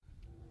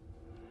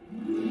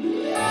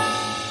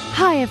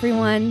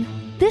everyone.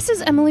 This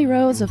is Emily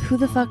Rose of Who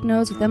the Fuck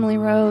Knows with Emily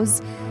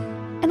Rose,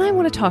 and I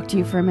want to talk to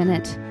you for a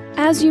minute.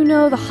 As you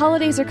know, the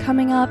holidays are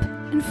coming up,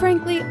 and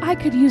frankly, I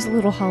could use a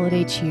little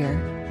holiday cheer.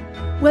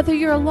 Whether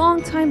you're a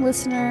long-time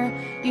listener,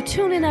 you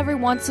tune in every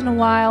once in a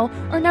while,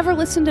 or never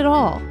listened at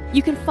all,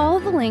 you can follow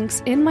the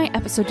links in my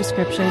episode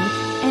description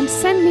and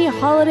send me a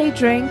holiday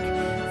drink,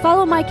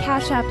 follow my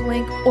Cash App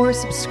link, or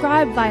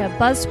subscribe via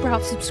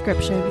Buzzsprout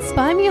subscriptions.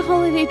 Buy Me a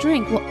Holiday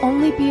Drink will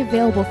only be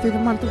available through the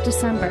month of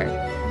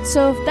December.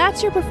 So if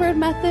that's your preferred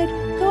method,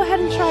 go ahead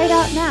and try it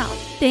out now.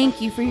 Thank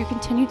you for your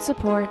continued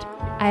support.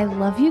 I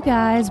love you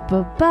guys.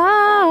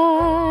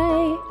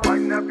 Bye-bye.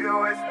 Wind up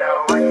your waist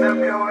now, wind up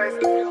your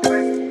waist,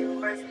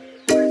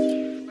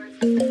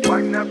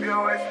 wind up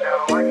your waist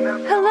now, wind up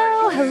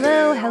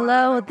your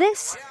Hello.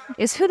 This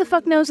is Who the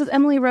Fuck Knows with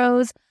Emily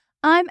Rose.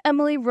 I'm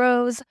Emily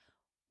Rose.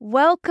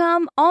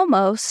 Welcome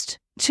almost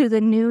to the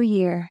new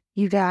year,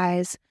 you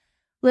guys.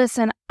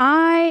 Listen,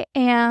 I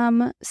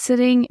am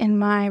sitting in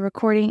my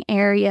recording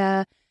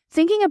area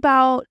thinking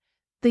about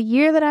the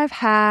year that I've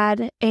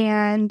had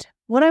and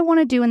what I want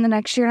to do in the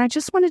next year. And I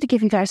just wanted to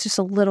give you guys just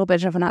a little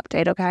bit of an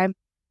update, okay?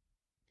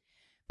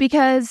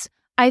 Because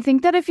I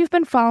think that if you've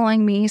been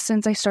following me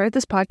since I started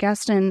this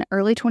podcast in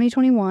early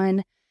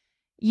 2021,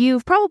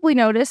 you've probably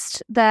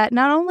noticed that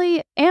not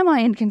only am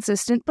I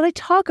inconsistent, but I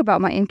talk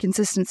about my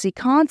inconsistency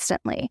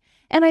constantly.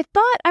 And I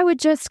thought I would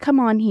just come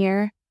on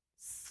here,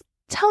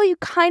 tell you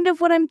kind of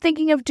what I'm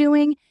thinking of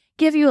doing,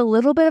 give you a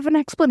little bit of an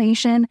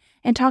explanation,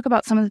 and talk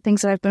about some of the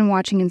things that I've been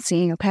watching and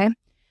seeing, okay?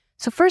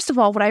 So first of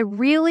all, what I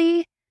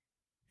really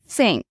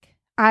think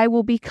I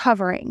will be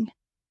covering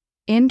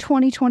in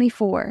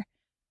 2024,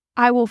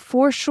 I will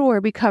for sure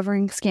be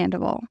covering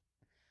Scandal.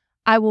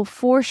 I will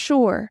for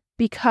sure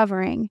be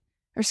covering,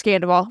 or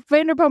Scandal,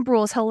 Vanderpump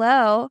Rules,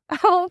 hello. I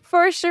will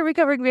for sure be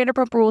covering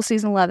Vanderpump Rules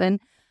Season 11.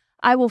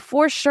 I will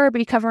for sure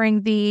be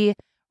covering the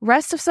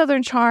rest of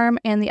Southern Charm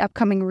and the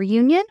upcoming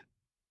reunion.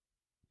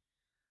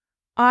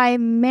 I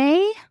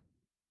may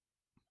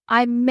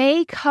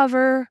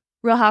cover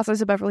Real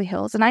Housewives of Beverly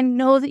Hills, and I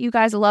know that you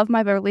guys love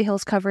my Beverly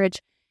Hills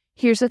coverage.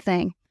 Here's the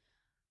thing.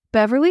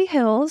 Beverly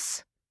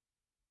Hills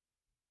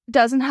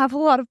doesn't have a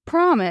lot of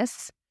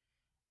promise,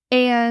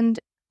 and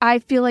I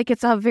feel like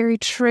it's a very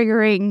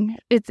triggering,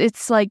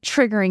 it's like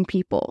triggering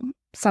people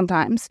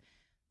sometimes.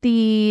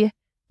 The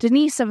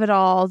Denise of it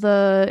all,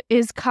 the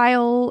is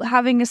Kyle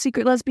having a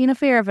secret lesbian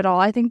affair of it all,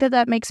 I think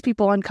that makes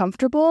people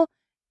uncomfortable,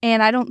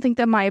 and I don't think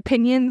that my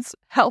opinions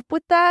help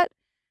with that.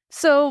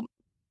 So,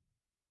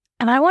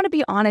 and I want to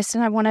be honest,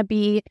 and I want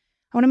to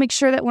make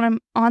sure that when I'm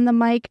on the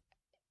mic,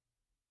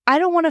 I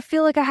don't want to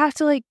feel like I have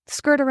to like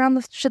skirt around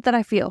the shit that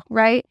I feel,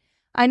 right?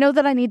 I know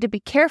that I need to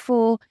be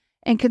careful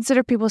and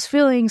consider people's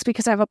feelings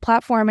because I have a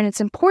platform and it's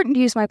important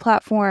to use my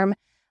platform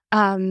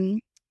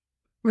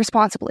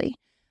responsibly.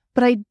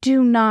 But I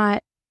do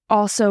not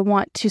also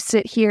want to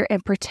sit here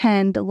and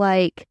pretend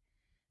like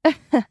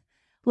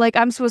like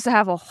I'm supposed to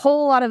have a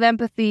whole lot of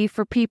empathy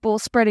for people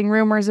spreading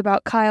rumors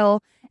about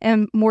Kyle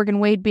and Morgan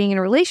Wade being in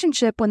a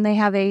relationship when they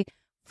have a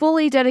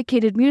fully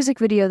dedicated music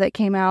video that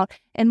came out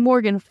and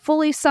Morgan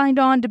fully signed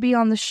on to be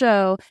on the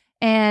show.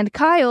 And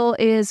Kyle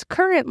is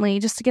currently,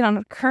 just to get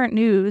on current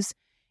news,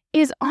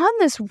 is on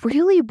this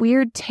really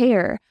weird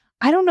tear.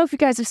 I don't know if you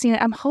guys have seen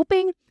it. I'm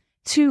hoping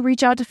to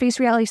reach out to Face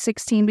Reality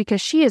 16 because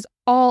she is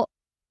all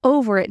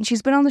over it and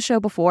she's been on the show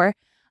before.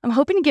 I'm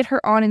hoping to get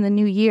her on in the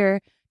new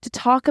year to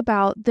talk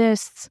about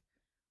this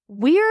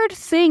weird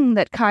thing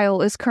that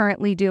Kyle is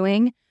currently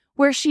doing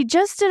where she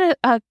just did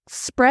a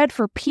spread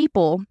for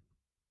People.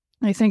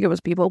 I think it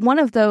was People. One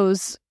of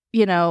those,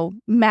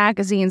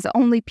 magazines, the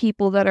only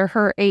people that are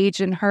her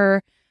age and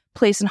her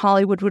place in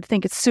Hollywood would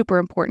think it's super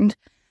important.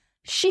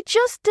 She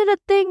just did a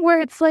thing where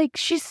it's like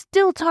she's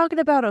still talking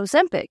about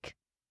Ozempic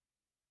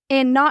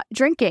and not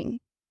drinking.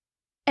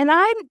 And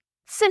I'm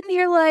sitting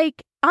here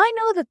like, I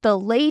know that the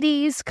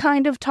ladies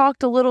kind of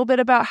talked a little bit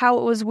about how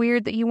it was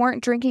weird that you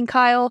weren't drinking,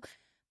 Kyle,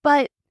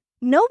 but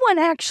no one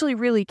actually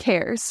really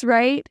cares,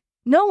 right?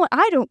 No one,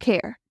 I don't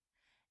care.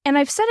 And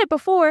I've said it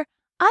before,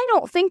 I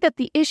don't think that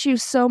the issue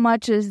so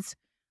much is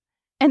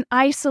an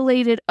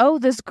isolated, oh,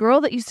 this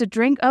girl that used to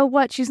drink, oh,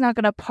 what, she's not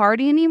going to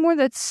party anymore?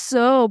 That's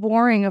so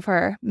boring of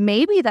her.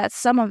 Maybe that's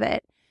some of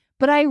it.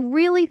 But I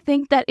really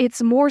think that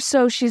it's more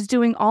so she's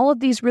doing all of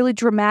these really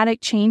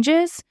dramatic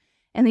changes.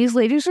 And these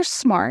ladies are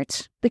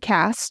smart, the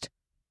cast.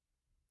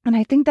 And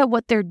I think that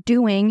what they're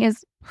doing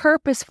is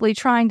purposefully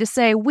trying to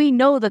say, we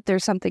know that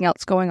there's something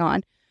else going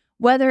on.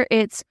 Whether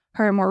it's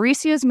her and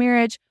Mauricio's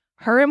marriage,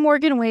 her and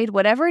Morgan Wade,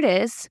 whatever it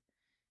is,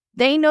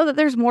 they know that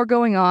there's more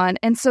going on.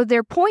 And so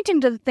they're pointing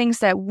to the things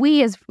that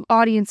we as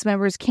audience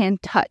members can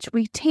touch.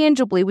 We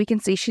can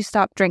see she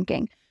stopped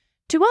drinking.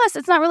 To us,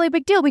 it's not really a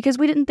big deal because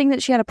we didn't think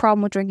that she had a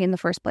problem with drinking in the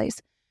first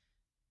place.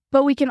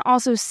 But we can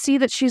also see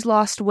that she's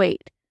lost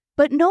weight.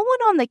 But no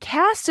one on the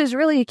cast is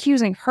really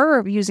accusing her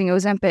of using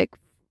Ozempic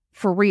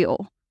for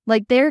real.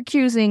 Like, they're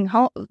accusing,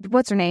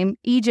 what's her name?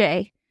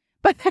 EJ.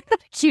 But they're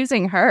not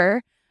accusing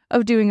her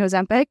of doing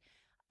Ozempic.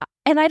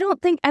 And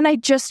I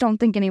just don't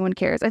think anyone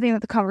cares. I think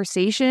that the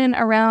conversation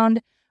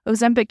around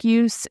Ozempic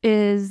use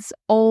is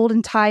old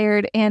and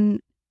tired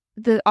and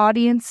the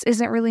audience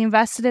isn't really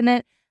invested in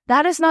it.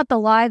 That is not the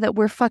lie that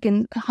we're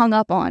fucking hung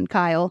up on,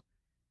 Kyle.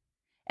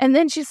 And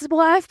then she says,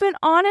 well, I've been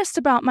honest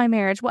about my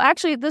marriage. Well,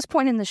 actually, at this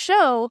point in the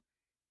show,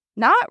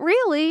 not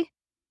really.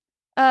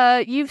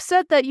 You've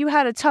said that you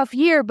had a tough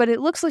year, but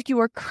it looks like you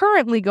are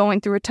currently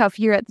going through a tough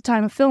year at the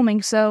time of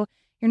filming, so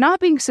you're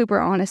not being super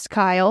honest,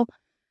 Kyle.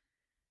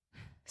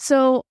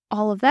 So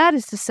all of that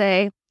is to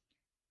say,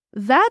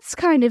 that's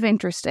kind of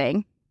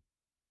interesting.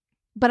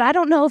 But I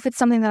don't know if it's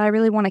something that I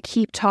really want to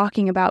keep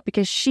talking about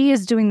because she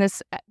is doing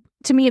this.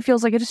 To me, it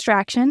feels like a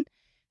distraction.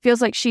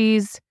 Feels like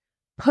she's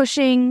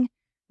pushing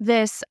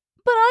this,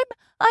 but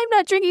I'm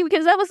not drinking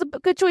because that was a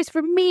good choice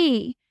for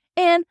me.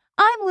 And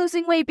I'm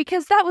losing weight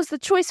because that was the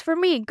choice for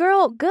me.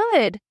 Girl,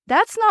 good.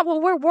 That's not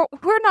what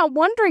we're not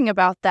wondering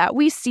about that.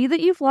 We see that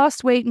you've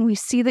lost weight and we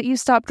see that you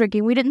stopped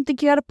drinking. We didn't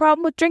think you had a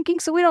problem with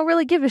drinking, so we don't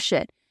really give a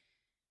shit.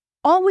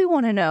 All we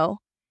want to know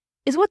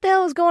is what the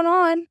hell is going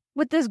on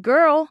with this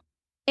girl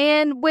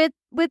and with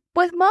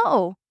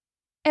Mo.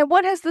 And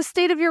what has the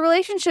state of your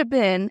relationship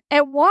been?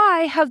 And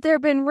why have there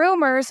been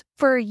rumors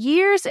for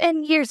years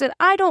and years? And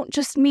I don't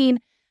just mean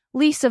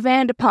Lisa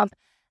Vanderpump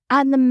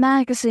and the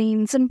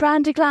magazines and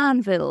Brandy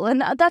Glanville.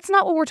 And that's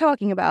not what we're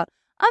talking about.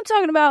 I'm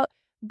talking about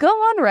go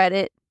on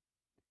Reddit,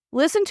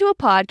 listen to a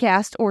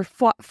podcast or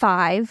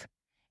 5,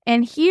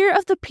 and hear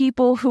of the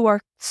people who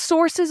are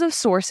sources of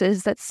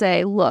sources that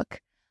say, look,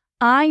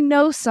 I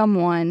know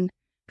someone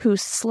who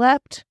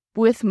slept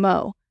with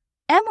Mo.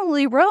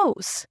 Emily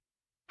Rose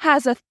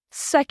has a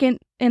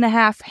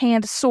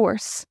 2.5-hand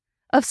source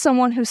of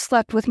someone who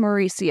slept with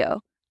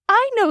Mauricio.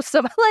 I know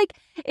some, like,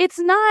 it's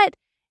not,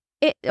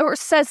 it, or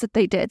says that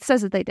they did.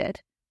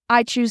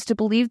 I choose to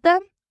believe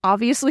them.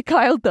 Obviously,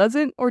 Kyle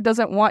doesn't, or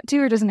doesn't want to,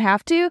 or doesn't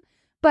have to.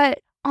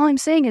 But all I'm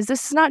saying is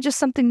this is not just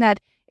something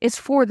that is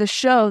for the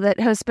show that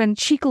has been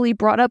cheekily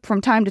brought up from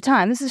time to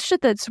time. This is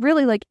shit that's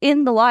really, like,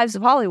 in the lives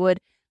of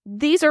Hollywood.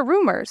 These are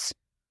rumors.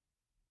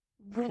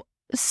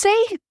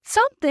 Say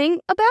something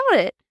about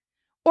it.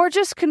 Or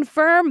just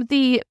confirm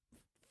the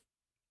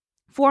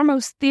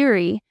foremost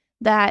theory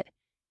that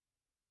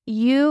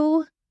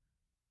you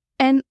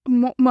and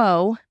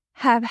Mo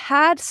have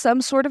had some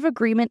sort of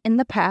agreement in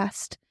the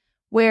past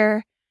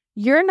where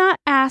you're not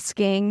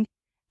asking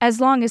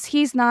as long as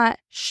he's not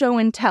show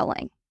and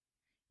telling.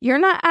 You're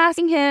not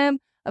asking him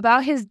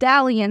about his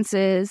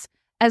dalliances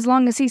as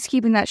long as he's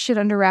keeping that shit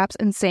under wraps,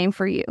 and same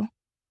for you.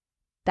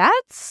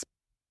 That's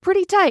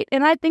pretty tight.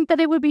 And I think that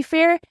it would be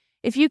fair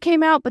if you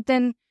came out, but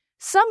then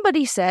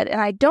somebody said, and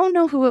I don't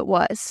know who it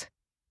was.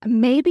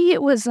 Maybe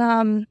it was,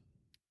 it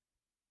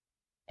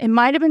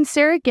might have been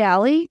Sarah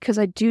Galley, because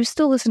I do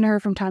still listen to her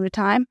from time to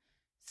time.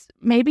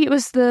 Maybe it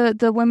was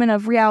the women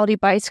of Reality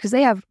Bites, because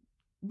they have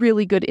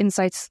really good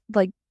insights,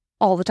 like,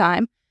 all the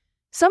time.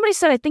 Somebody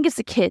said, I think it's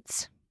the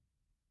kids.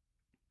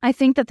 I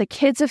think that the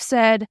kids have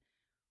said,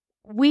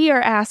 we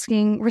are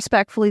asking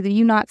respectfully that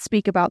you not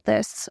speak about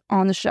this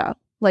on the show.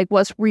 Like,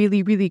 what's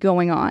really, really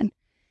going on.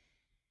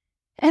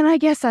 And I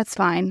guess that's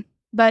fine.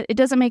 But it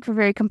doesn't make for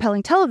very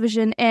compelling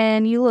television,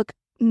 and you look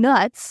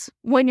nuts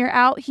when you're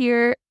out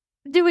here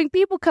doing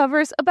people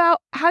covers about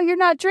how you're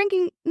not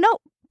drinking. No,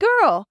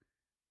 girl,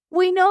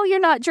 we know you're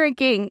not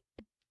drinking.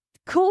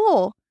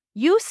 Cool.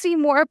 You seem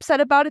more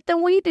upset about it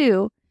than we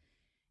do.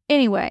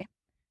 Anyway,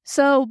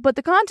 so, but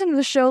the content of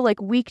the show,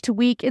 like, week to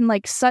week, and,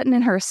 like, Sutton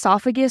and her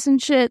esophagus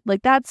and shit,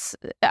 like, that's,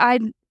 I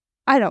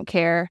don't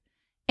care.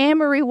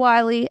 Anne-Marie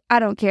Wiley, I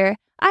don't care.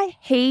 I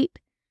hate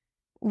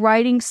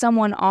writing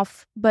someone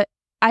off, but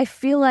I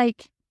feel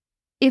like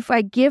if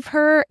I give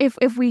her,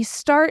 if we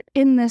start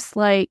in this,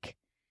 like,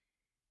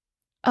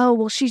 oh,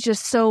 well, she's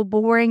just so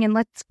boring and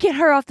let's get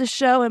her off the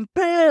show and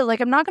blah, like,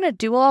 I'm not going to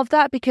do all of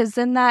that, because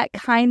then that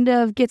kind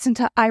of gets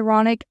into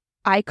ironic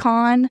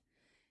icon,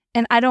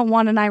 and I don't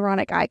want an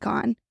ironic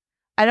icon.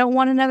 I don't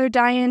want another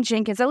Diane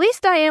Jenkins. At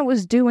least Diane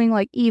was doing,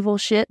 like, evil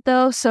shit,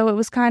 though, so it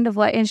was kind of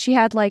like, and she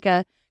had, like,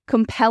 a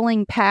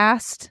compelling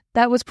past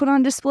that was put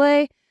on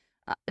display.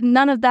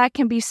 None of that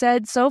can be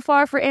said so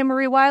far for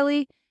Anne-Marie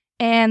Wiley,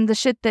 and the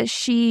shit that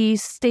she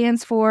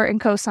stands for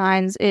and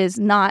cosigns is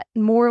not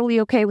morally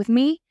okay with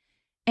me,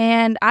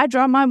 and I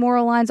draw my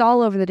moral lines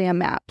all over the damn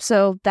map,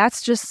 so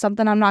that's just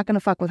something I'm not going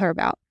to fuck with her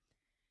about.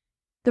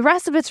 The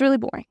rest of it's really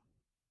boring.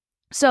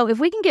 So if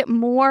we can get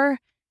more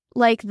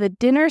like the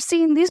dinner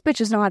scene, these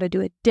bitches know how to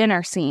do a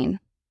dinner scene.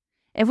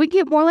 If we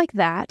get more like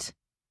that,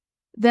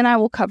 then I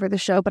will cover the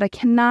show, but I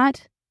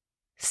cannot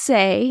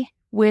say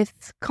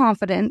with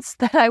confidence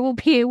that I will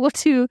be able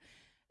to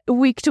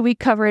week to week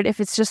cover it if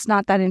it's just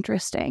not that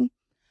interesting.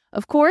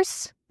 Of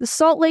course, the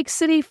Salt Lake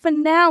City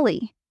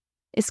finale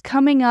is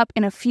coming up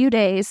in a few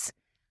days.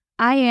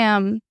 I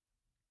am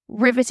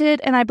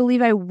riveted, and I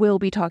believe I will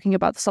be talking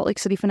about the Salt Lake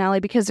City finale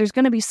because there's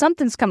going to be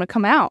something's going to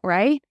come out,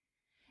 right?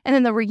 And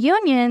then the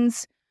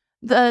reunions,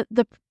 the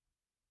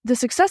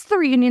success of the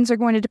reunions are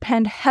going to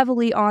depend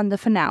heavily on the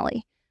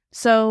finale.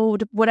 So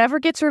whatever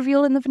gets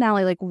revealed in the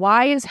finale, like,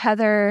 why is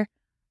Heather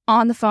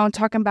on the phone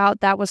talking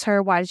about that was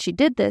her, why did she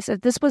did this?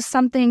 If this was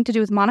something to do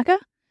with Monica,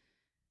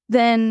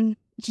 then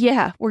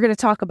yeah, we're going to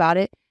talk about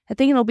it. I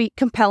think it'll be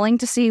compelling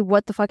to see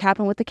what the fuck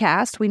happened with the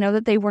cast. We know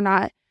that they were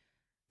not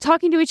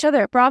talking to each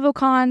other at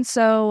BravoCon,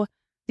 so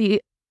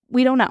we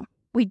don't know.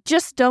 We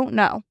just don't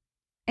know.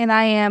 And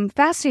I am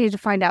fascinated to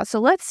find out. So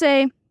let's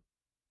say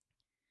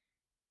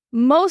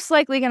most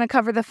likely going to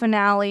cover the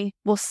finale.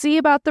 We'll see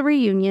about the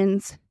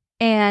reunions,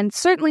 and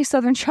certainly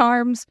Southern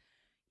Charms.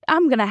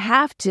 I'm going to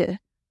have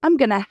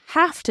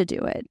to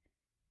do it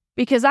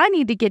because I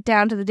need to get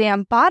down to the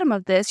damn bottom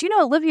of this. You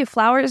know, Olivia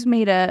Flowers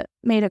made a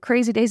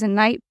Crazy Days and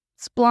Nights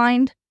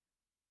blind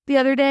the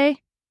other day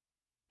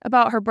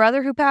about her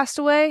brother who passed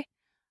away.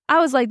 I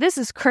was like, this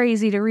is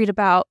crazy to read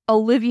about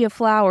Olivia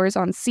Flowers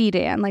on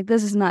CDAN. Like,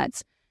 this is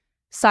nuts.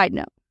 Side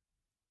note,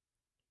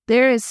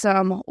 there is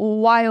some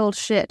wild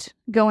shit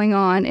going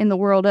on in the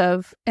world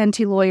of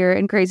NT Lawyer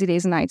and Crazy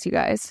Days and Nights, you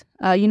guys.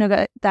 You know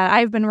that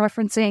I've been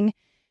referencing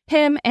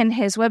him and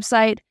his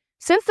website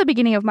since the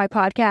beginning of my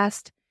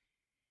podcast.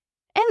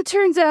 And it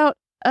turns out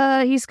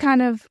he's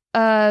kind of,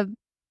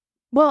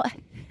 well,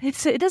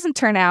 it doesn't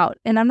turn out,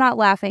 and I'm not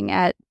laughing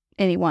at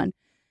anyone.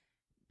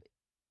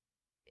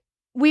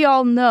 We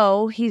all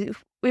know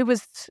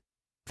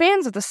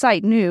fans of the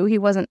site knew he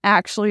wasn't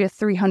actually a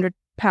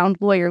 300-pound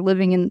lawyer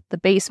living in the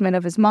basement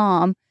of his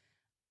mom.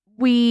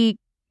 We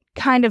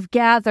kind of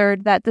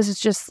gathered that this is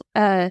just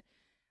an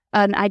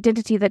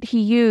identity that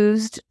he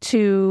used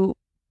to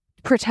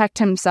protect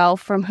himself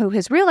from who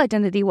his real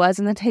identity was,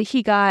 and then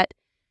he got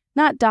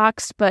not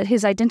doxxed, but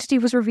his identity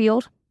was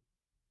revealed.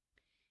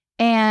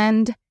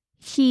 And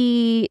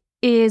he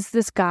is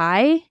this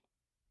guy,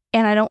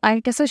 and I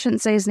guess I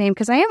shouldn't say his name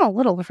because I am a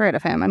little afraid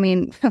of him. I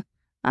mean,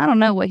 I don't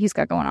know what he's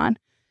got going on.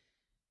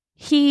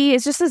 He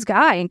is just this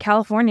guy in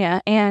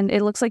California, and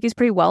it looks like he's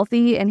pretty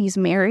wealthy, and he's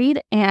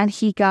married, and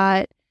he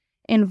got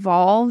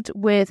involved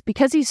with,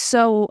 because he's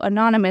so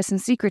anonymous and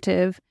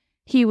secretive,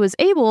 he was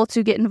able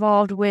to get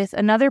involved with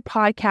another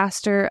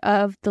podcaster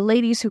of the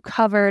ladies who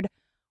covered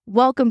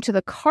Welcome to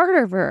the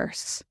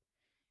Carterverse.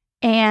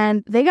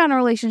 And they got in a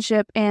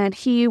relationship, and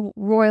he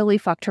royally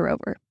fucked her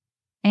over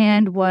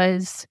and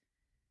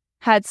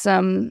had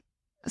some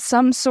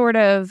sort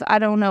of, I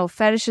don't know,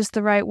 fetish is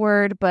the right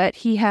word, but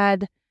he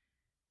has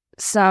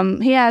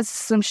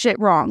some shit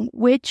wrong,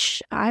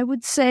 which I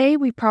would say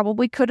we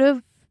probably could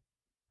have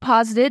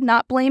posited,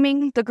 not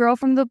blaming the girl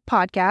from the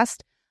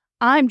podcast.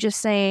 I'm just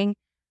saying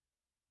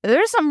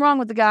there's something wrong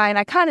with the guy, and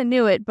I kind of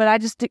knew it, but I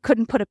just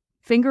couldn't put a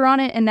finger on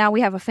it, and now we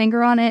have a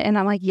finger on it, and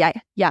I'm like, yeah,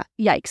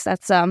 yikes,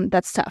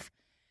 that's tough.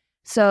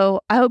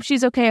 So I hope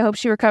she's okay. I hope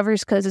she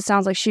recovers, because it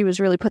sounds like she was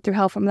really put through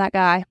hell from that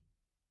guy.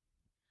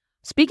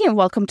 Speaking of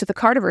Welcome to the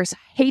Carterverse, I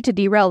hate to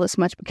derail this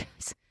much,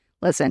 because,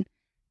 listen,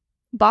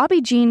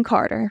 Bobby Jean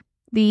Carter,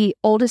 the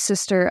oldest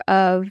sister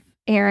of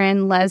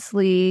Aaron,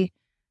 Leslie,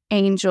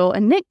 Angel,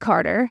 and Nick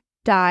Carter,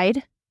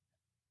 died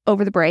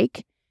over the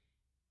break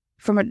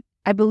from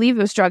I believe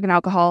it was drug and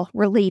alcohol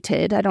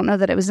related. I don't know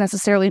that it was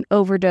necessarily an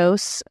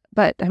overdose,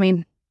 but I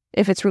mean,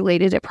 if it's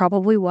related, it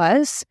probably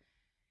was.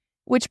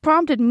 Which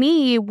prompted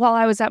me, while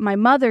I was at my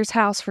mother's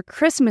house for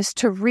Christmas,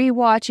 to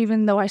rewatch,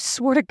 even though I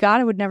swore to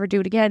God I would never do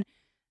it again,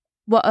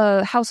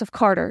 House of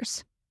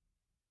Carters.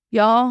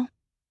 Y'all,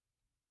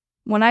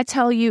 when I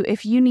tell you,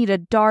 if you need a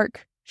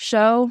dark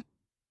show,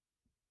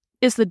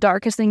 it's the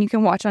darkest thing you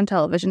can watch on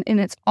television, and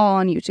it's all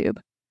on YouTube.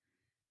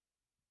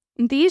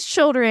 These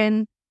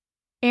children,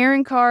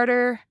 Aaron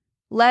Carter,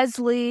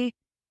 Leslie,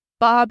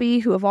 Bobby,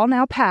 who have all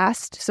now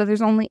passed. So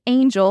there's only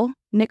Angel,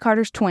 Nick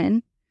Carter's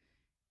twin,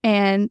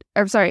 Aaron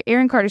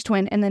Carter's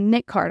twin, and then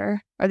Nick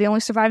Carter are the only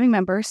surviving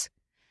members.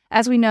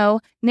 As we know,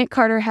 Nick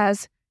Carter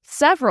has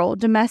several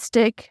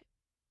domestic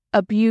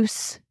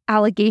abuse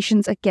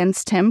allegations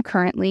against him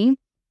currently.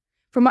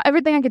 From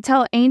everything I could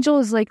tell, Angel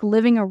is like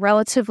living a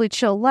relatively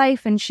chill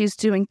life, and she's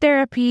doing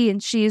therapy,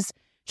 and she's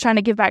trying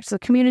to give back to the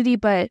community.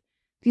 But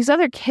these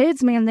other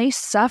kids, man, they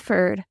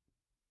suffered.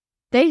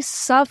 They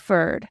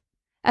suffered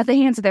at the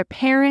hands of their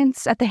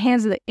parents, at the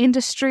hands of the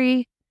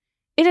industry.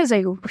 It is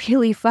a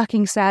really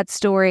fucking sad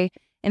story.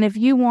 And if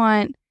you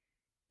want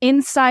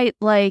insight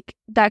like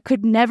that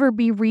could never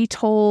be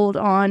retold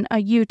on a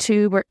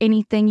YouTube or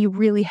anything, you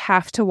really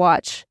have to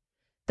watch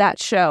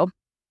that show.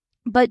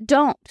 But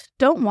don't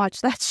watch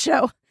that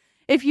show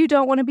if you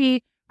don't want to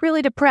be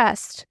really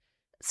depressed.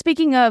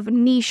 Speaking of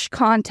niche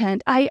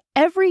content,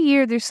 every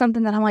year there's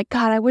something that I'm like,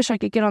 God, I wish I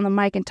could get on the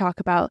mic and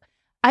talk about.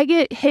 I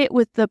get hit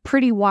with the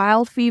Pretty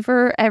Wild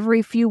fever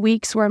every few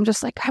weeks where I'm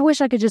just like, I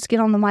wish I could just get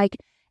on the mic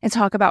and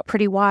talk about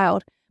Pretty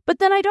Wild. But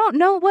then I don't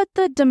know what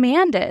the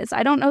demand is.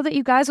 I don't know that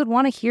you guys would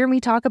want to hear me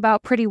talk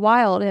about Pretty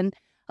Wild and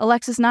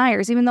Alexis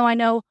Nyers, even though I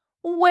know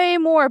way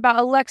more about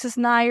Alexis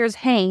Nyers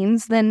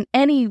Haynes than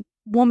any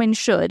woman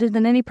should,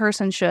 than any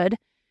person should.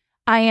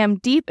 I am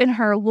deep in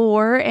her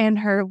lore and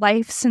her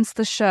life since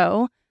the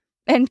show.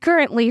 And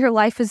currently her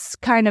life is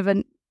kind of I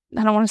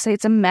don't want to say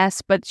it's a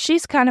mess, but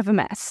she's kind of a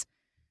mess.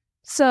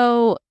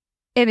 So,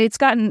 and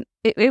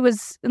it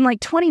was in like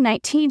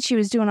 2019, she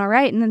was doing all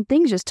right, and then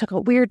things just took a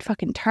weird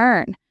fucking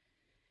turn.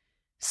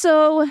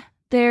 So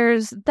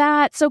there's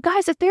that. So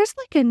guys, if there's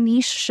like a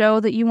niche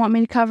show that you want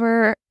me to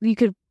cover, you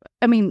could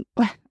I mean,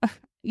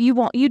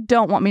 you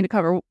don't want me to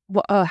cover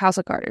House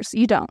of Carters.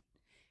 You don't,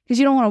 because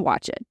you don't want to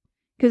watch it,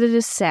 because it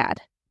is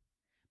sad.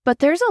 But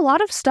there's a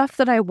lot of stuff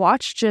that I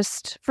watch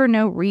just for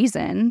no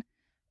reason.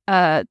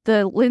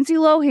 The Lindsay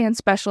Lohan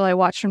special I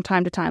watch from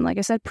time to time. Like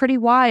I said, Pretty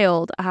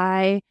Wild.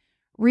 I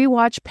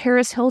rewatch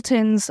Paris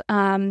Hilton's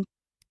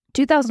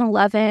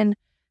 2011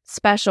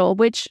 special,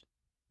 which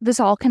this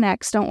all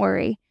connects, don't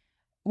worry,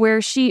 where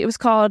it was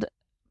called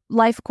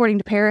Life According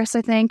to Paris,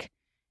 I think.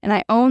 And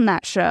I own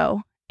that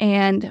show.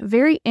 And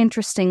very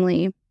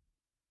interestingly,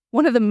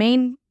 one of the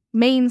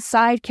main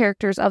side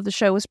characters of the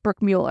show was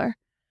Brooke Mueller.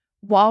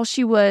 While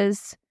she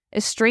was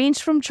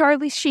estranged from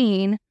Charlie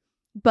Sheen,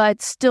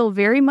 but still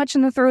very much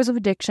in the throes of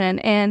addiction.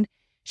 And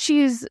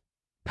she's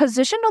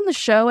positioned on the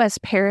show as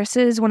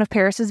one of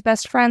Paris's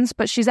best friends,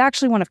 but she's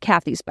actually one of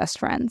Kathy's best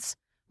friends,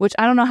 which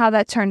I don't know how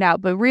that turned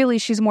out, but really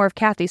she's more of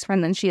Kathy's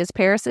friend than she is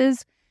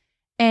Paris's.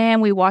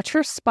 And we watch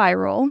her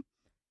spiral.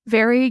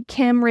 Very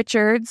Kim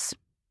Richards,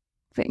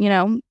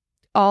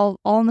 all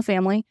in the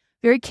family.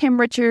 Very Kim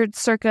Richards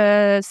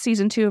circa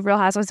season 2 of Real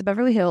Housewives of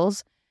Beverly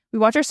Hills. We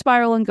watch her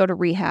spiral and go to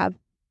rehab.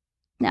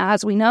 Now,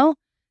 as we know,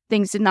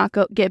 things did not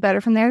get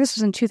better from there. This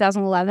was in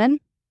 2011.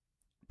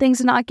 Things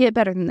did not get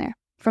better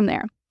from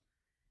there.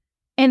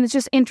 And it's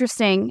just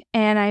interesting.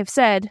 And I've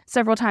said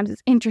several times,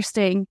 it's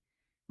interesting.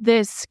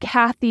 This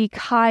Kathy,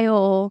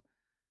 Kyle,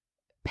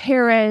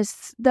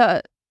 Paris,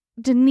 the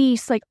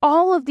Denise, like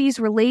all of these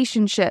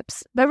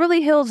relationships.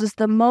 Beverly Hills is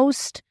the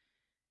most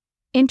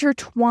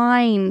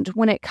intertwined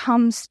when it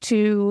comes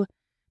to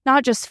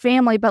not just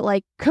family, but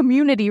like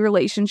community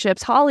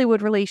relationships,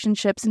 Hollywood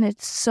relationships. And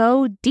it's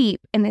so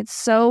deep and it's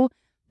so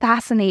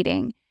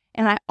fascinating.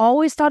 And I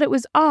always thought it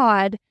was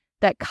odd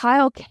that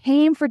Kyle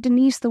came for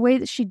Denise the way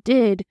that she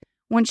did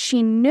when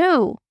she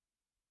knew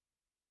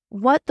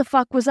what the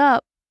fuck was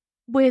up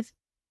with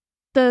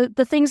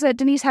the things that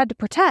Denise had to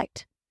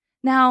protect.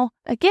 Now,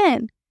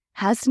 again,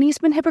 has Denise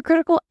been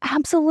hypocritical?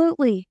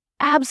 Absolutely.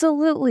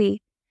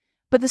 Absolutely.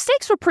 But the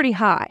stakes were pretty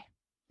high.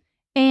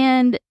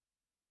 And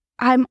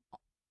I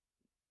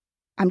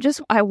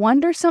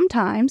wonder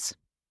sometimes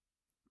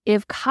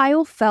if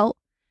Kyle felt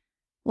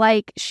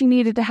like she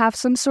needed to have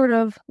some sort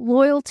of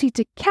loyalty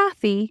to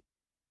Kathy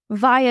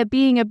via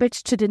being a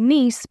bitch to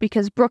Denise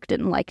because Brooke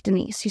didn't like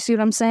Denise. You see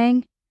what I'm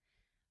saying?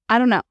 I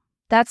don't know.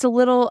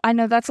 I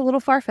know that's a little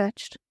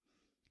far-fetched.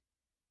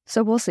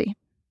 So we'll see.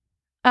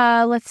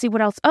 Let's see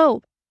what else.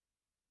 Oh,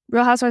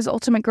 Real Housewives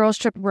Ultimate Girls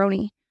Trip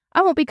Roni.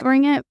 I won't be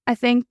covering it. I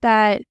think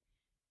that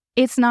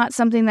it's not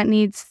something that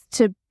needs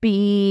to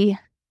be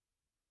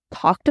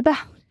talked about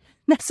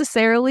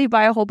necessarily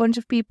by a whole bunch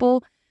of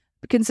people,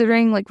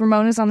 considering like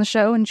Ramona's on the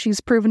show and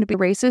she's proven to be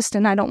racist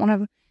and I don't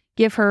want to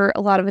give her a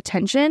lot of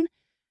attention.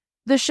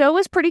 The show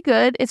is pretty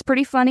good. It's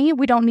pretty funny.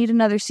 We don't need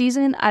another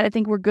season. I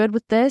think we're good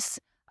with this.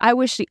 I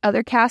wish the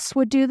other casts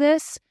would do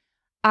this.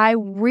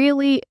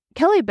 Kelly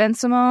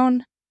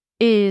Bensimon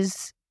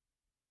is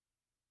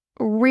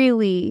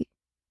really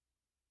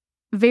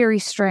very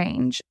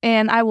strange.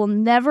 And I will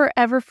never,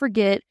 ever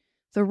forget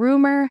the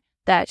rumor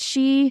that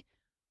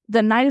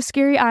the night of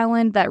Scary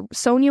Island, that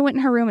Sonia went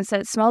in her room and said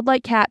it smelled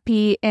like cat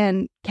pee.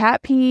 And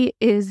cat pee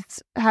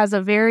has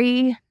a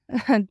very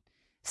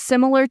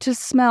similar to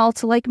smell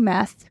to like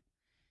meth.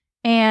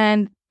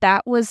 And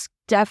that was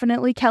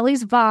definitely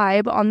Kelly's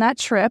vibe on that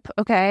trip.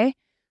 Okay.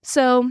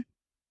 So,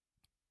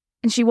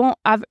 and she won't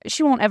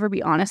ever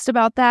be honest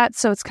about that.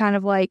 So it's kind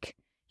of like,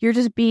 you're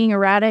just being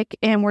erratic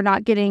and we're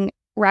not getting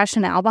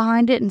rationale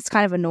behind it. And it's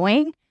kind of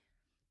annoying.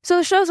 So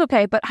the show's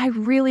okay, but I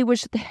really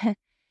wish that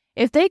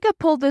if they could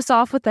pull this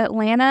off with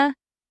Atlanta,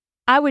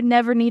 I would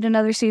never need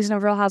another season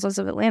of Real Housewives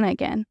of Atlanta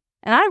again.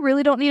 And I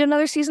really don't need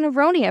another season of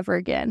Roni ever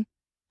again.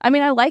 I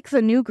mean, I like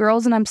the new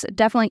girls and I'm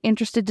definitely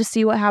interested to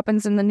see what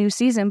happens in the new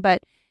season.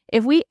 But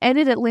if we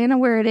ended Atlanta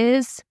where it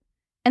is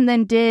and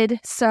then did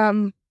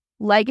some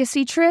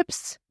legacy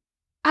trips,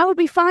 I would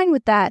be fine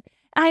with that.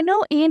 And I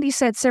know Andy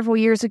said several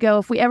years ago,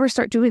 if we ever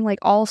start doing like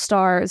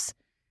All-Stars,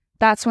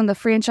 that's when the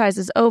franchise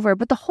is over.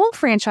 But the whole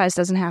franchise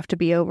doesn't have to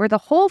be over. The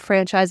whole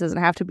franchise doesn't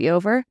have to be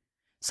over.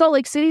 Salt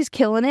Lake City's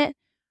killing it.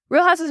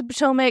 Real Houses of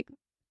Potomac,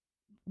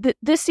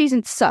 this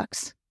season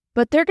sucks.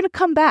 But they're going to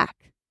come back.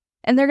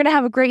 And they're going to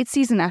have a great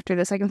season after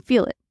this. I can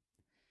feel it.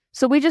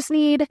 So we just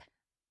need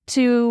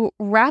to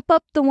wrap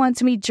up the one.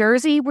 To me,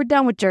 Jersey, we're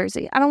done with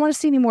Jersey. I don't want to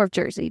see any more of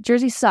Jersey.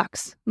 Jersey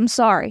sucks. I'm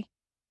sorry.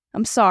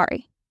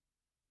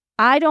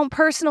 I don't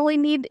personally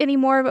need any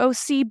more of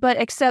OC, but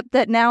except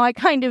that now I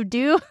kind of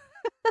do.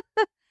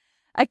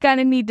 I kind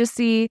of need to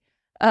see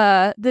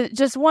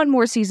just one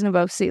more season of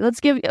OC. Let's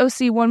give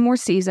OC one more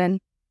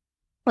season.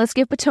 Let's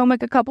give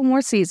Potomac a couple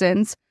more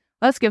seasons.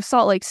 Let's give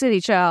Salt Lake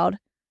City, child,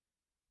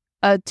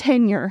 a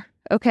tenure.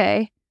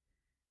 Okay.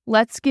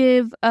 Let's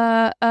give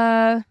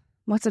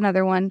what's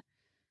another one?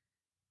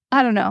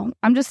 I don't know.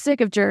 I'm just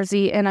sick of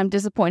Jersey and I'm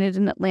disappointed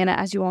in Atlanta,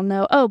 as you all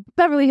know. Oh,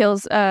 Beverly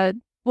Hills,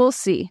 we'll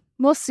see.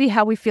 We'll see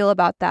how we feel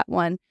about that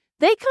one.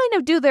 They kind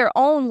of do their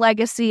own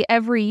legacy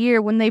every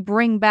year when they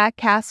bring back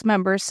cast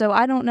members, so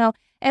I don't know.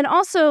 And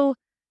also,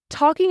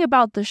 talking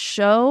about the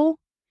show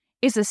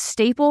is a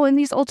staple in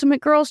these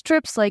Ultimate Girls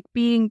trips, like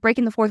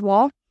breaking the fourth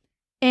wall.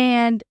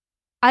 And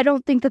I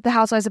don't think that the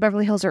Housewives of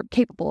Beverly Hills are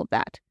capable of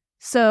that.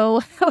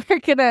 So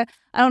I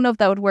don't know if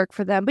that would work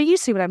for them, but you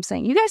see what I'm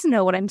saying. You guys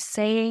know what I'm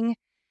saying.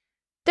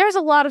 There's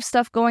a lot of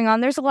stuff going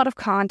on. There's a lot of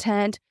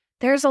content.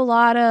 There's a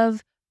lot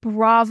of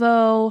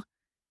Bravo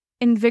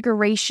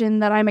invigoration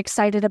that I'm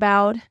excited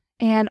about.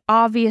 And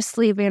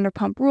obviously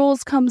Vanderpump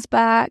Rules comes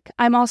back.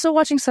 I'm also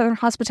watching Southern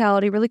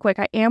Hospitality really quick.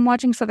 I am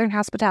watching Southern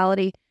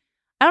Hospitality.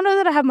 I don't know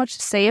that I have much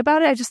to say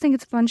about it. I just think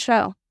it's a fun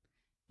show.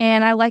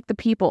 And I like the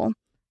people.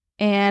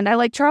 And I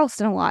like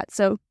Charleston a lot.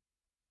 So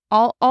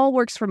all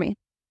works for me.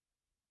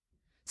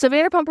 So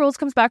Vanderpump Rules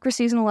comes back for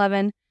season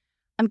 11.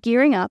 I'm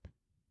gearing up.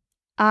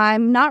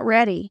 I'm not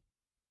ready.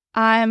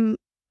 I'm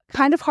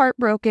kind of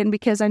heartbroken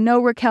because I know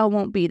Raquel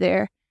won't be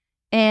there.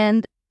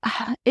 And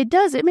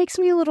it makes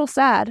me a little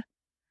sad.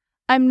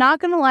 I'm not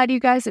going to lie to you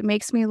guys, it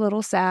makes me a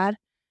little sad.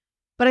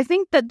 But I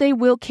think that they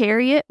will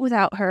carry it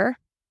without her.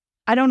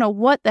 I don't know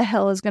what the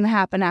hell is going to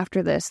happen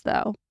after this,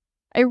 though.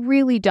 I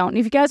really don't.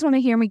 If you guys want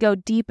to hear me go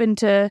deep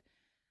into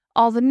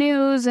all the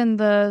news and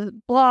the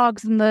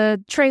blogs and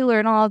the trailer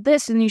and all of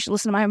this, then you should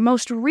listen to my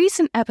most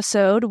recent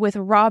episode with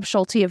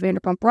RHOBH of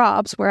Vanderpump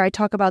RHOBH, where I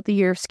talk about the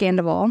year of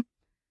Scandival.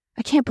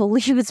 I can't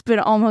believe it's been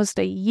almost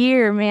a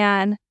year,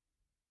 man.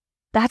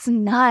 That's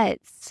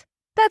nuts.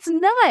 That's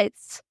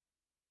nuts.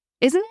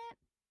 Isn't it?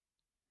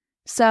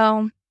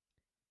 So,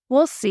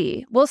 we'll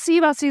see. We'll see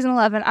about season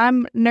 11.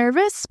 I'm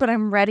nervous, but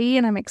I'm ready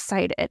and I'm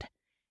excited.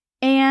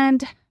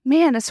 And,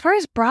 man, as far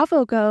as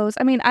Bravo goes,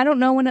 I mean, I don't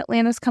know when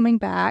Atlanta's coming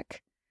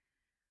back.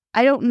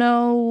 I don't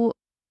know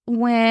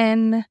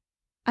when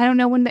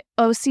the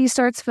OC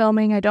starts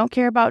filming. I don't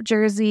care about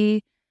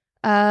Jersey.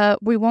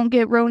 We won't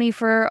get Roni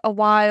for a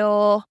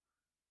while.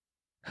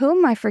 Who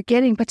am I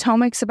forgetting?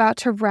 Potomac's about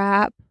to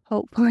wrap,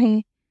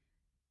 hopefully.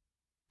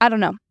 I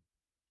don't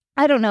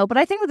know, but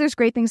I think that there's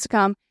great things to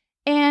come.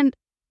 And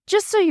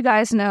just so you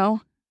guys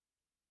know,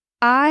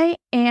 I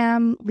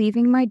am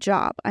leaving my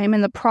job. I am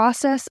in the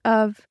process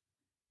of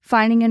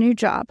finding a new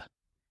job.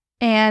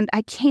 And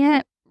I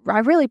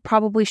really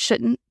probably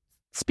shouldn't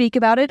speak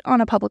about it on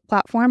a public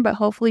platform, but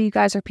hopefully you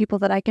guys are people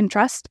that I can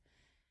trust.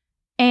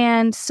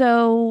 And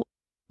so,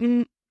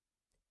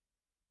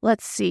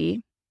 let's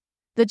see.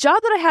 The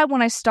job that I had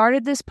when I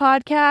started this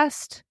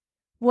podcast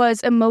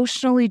was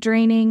emotionally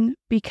draining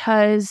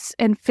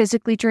and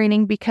physically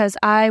draining because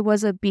I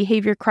was a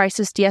behavior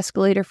crisis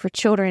de-escalator for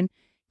children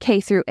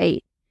K through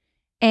 8.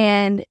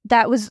 And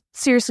that was,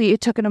 seriously,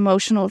 it took an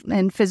emotional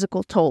and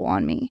physical toll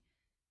on me.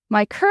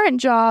 My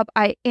current job,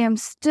 I am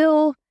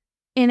still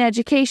in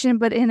education,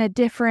 but in a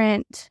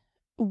different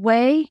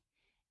way.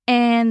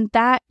 And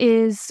that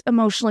is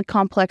emotionally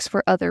complex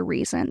for other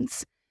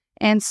reasons.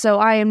 And so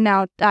I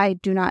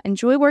do not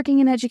enjoy working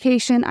in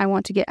education. I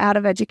want to get out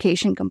of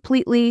education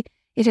completely.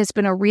 It has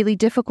been a really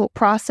difficult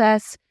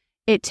process.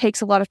 It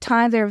takes a lot of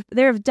time. There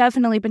have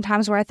definitely been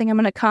times where I think I'm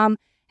going to come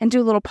and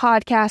do a little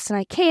podcast and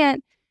I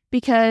can't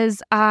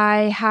because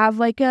I have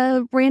like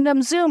a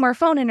random Zoom or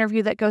phone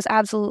interview that goes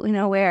absolutely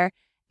nowhere.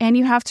 And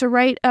you have to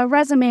write a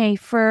resume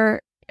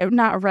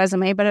not a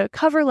resume, but a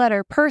cover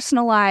letter,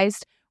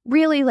 personalized,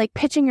 really like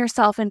pitching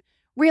yourself and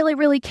really,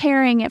 really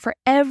carrying it for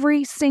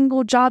every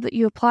single job that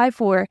you apply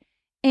for.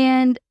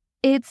 And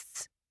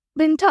it's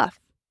been tough.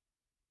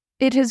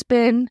 It has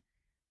been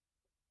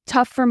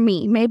tough for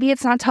me. Maybe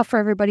it's not tough for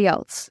everybody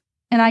else,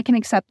 and I can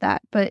accept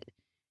that. But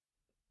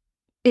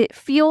it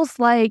feels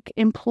like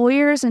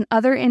employers in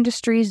other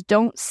industries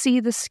don't see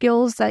the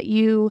skills that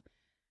you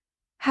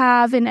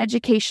have in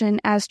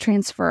education as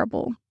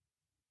transferable.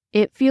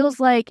 It feels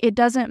like it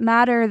doesn't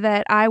matter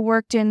that I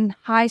worked in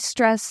high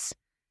stress,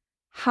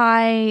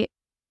 high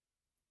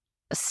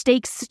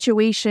stakes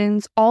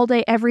situations all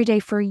day, every day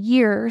for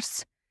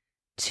years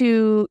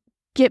to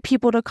get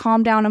people to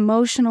calm down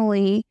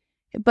emotionally.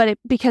 But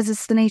because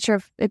it's the nature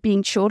of it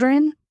being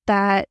children,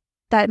 that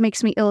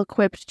makes me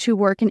ill-equipped to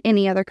work in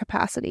any other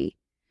capacity.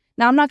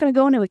 Now, I'm not going to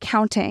go into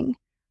accounting.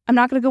 I'm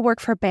not going to go work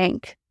for a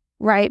bank,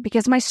 right?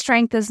 Because my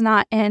strength is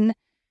not in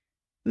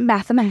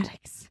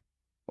mathematics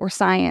or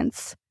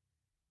science.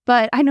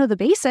 But I know the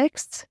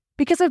basics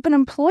because I've been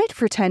employed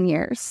for 10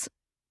 years.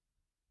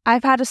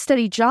 I've had a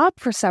steady job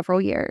for several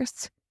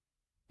years.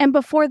 And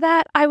before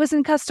that, I was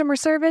in customer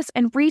service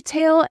and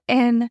retail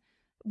and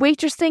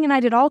waitressing, and I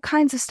did all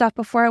kinds of stuff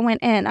before I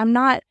went in. I'm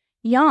not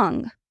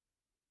young.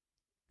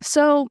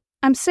 So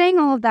I'm saying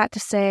all of that to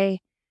say,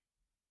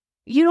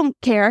 you don't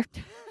care.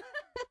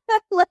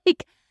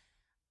 Like,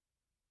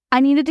 I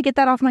needed to get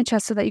that off my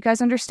chest so that you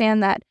guys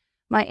understand that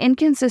my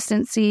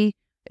inconsistency,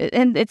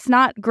 and it's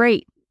not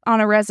great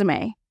on a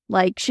resume.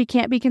 Like, she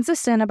can't be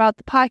consistent about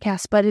the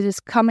podcast, but it is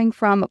coming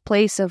from a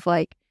place of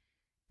like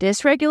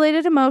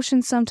dysregulated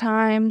emotions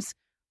sometimes,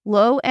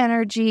 low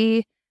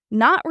energy,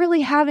 not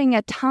really having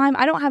a time.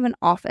 I don't have an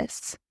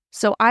office.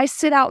 So I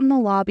sit out in the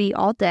lobby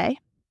all day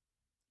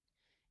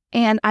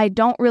and I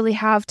don't really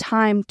have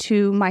time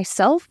to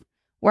myself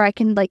where I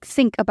can like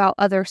think about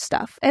other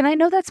stuff. And I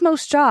know that's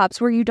most jobs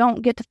where you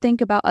don't get to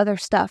think about other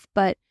stuff,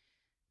 but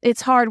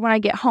it's hard when I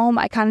get home.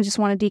 I kind of just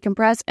want to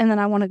decompress, and then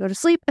I want to go to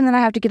sleep, and then I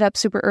have to get up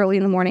super early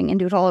in the morning and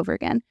do it all over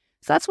again.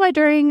 So that's why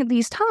during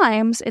these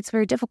times, it's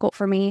very difficult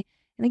for me.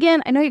 And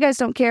again, I know you guys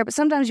don't care, but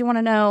sometimes you want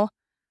to know,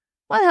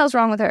 what the hell's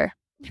wrong with her?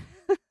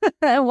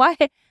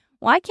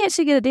 Why can't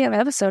she get a damn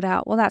episode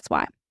out? Well, that's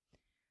why.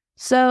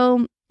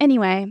 So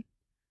anyway,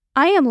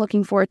 I am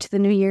looking forward to the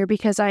new year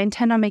because I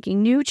intend on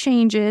making new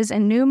changes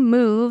and new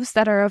moves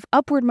that are of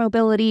upward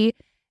mobility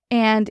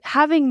and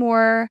having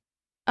more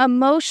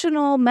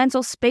emotional,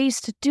 mental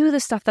space to do the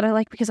stuff that I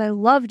like, because I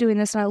love doing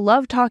this and I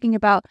love talking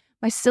about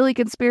my silly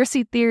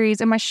conspiracy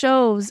theories and my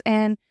shows,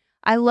 and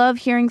I love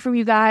hearing from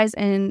you guys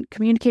and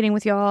communicating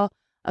with y'all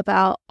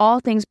about all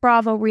things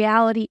Bravo,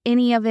 reality,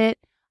 any of it.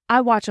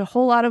 I watch a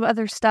whole lot of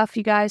other stuff,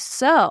 you guys,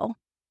 so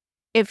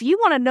if you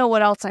want to know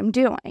what else I'm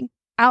doing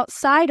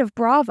outside of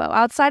Bravo,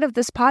 outside of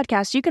this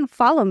podcast, you can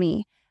follow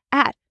me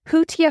at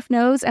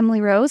WhoTFKnows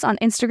Emily Rose on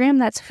Instagram.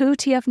 That's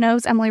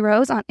WhoTFKnows Emily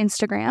Rose on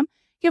Instagram.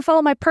 You can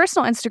follow my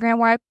personal Instagram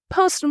where I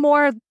post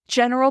more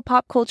general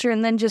pop culture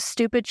and then just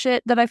stupid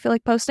shit that I feel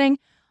like posting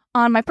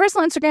on my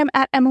personal Instagram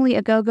at Emily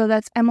Agogo.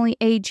 That's Emily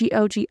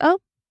Agogo.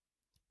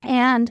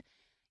 And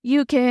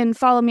you can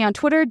follow me on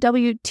Twitter,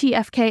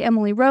 WTFK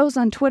Emily Rose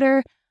on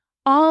Twitter.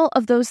 All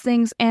of those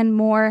things and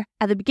more.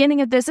 At the beginning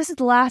of this is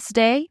the last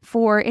day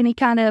for any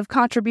kind of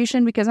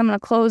contribution because I'm going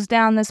to close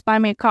down this Buy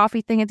Me a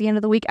Coffee thing at the end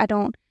of the week. I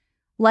don't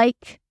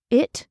like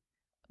it,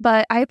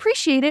 but I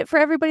appreciate it for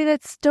everybody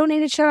that's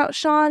donated. Shout out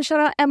Sean, shout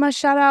out Emma,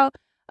 shout out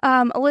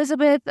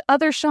Elizabeth,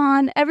 other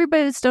Sean,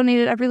 everybody that's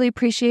donated. I really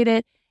appreciate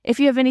it.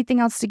 If you have anything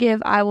else to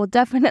give, I will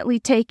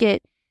definitely take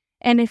it.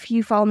 And if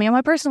you follow me on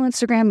my personal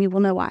Instagram, you will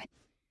know why.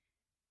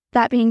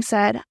 That being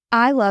said,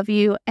 I love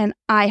you, and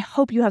I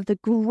hope you have the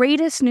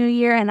greatest new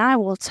year, and I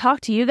will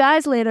talk to you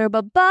guys later.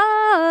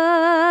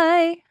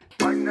 Bye-bye!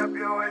 Wind up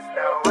your waist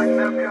now, wind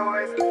up your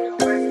waist,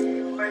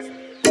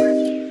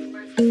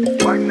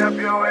 wind up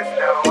your waist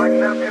now,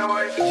 wind up your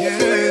waist. Yeah.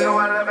 You know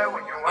I love it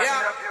when you wind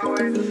up your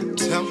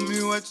waist. Tell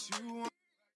me what you want.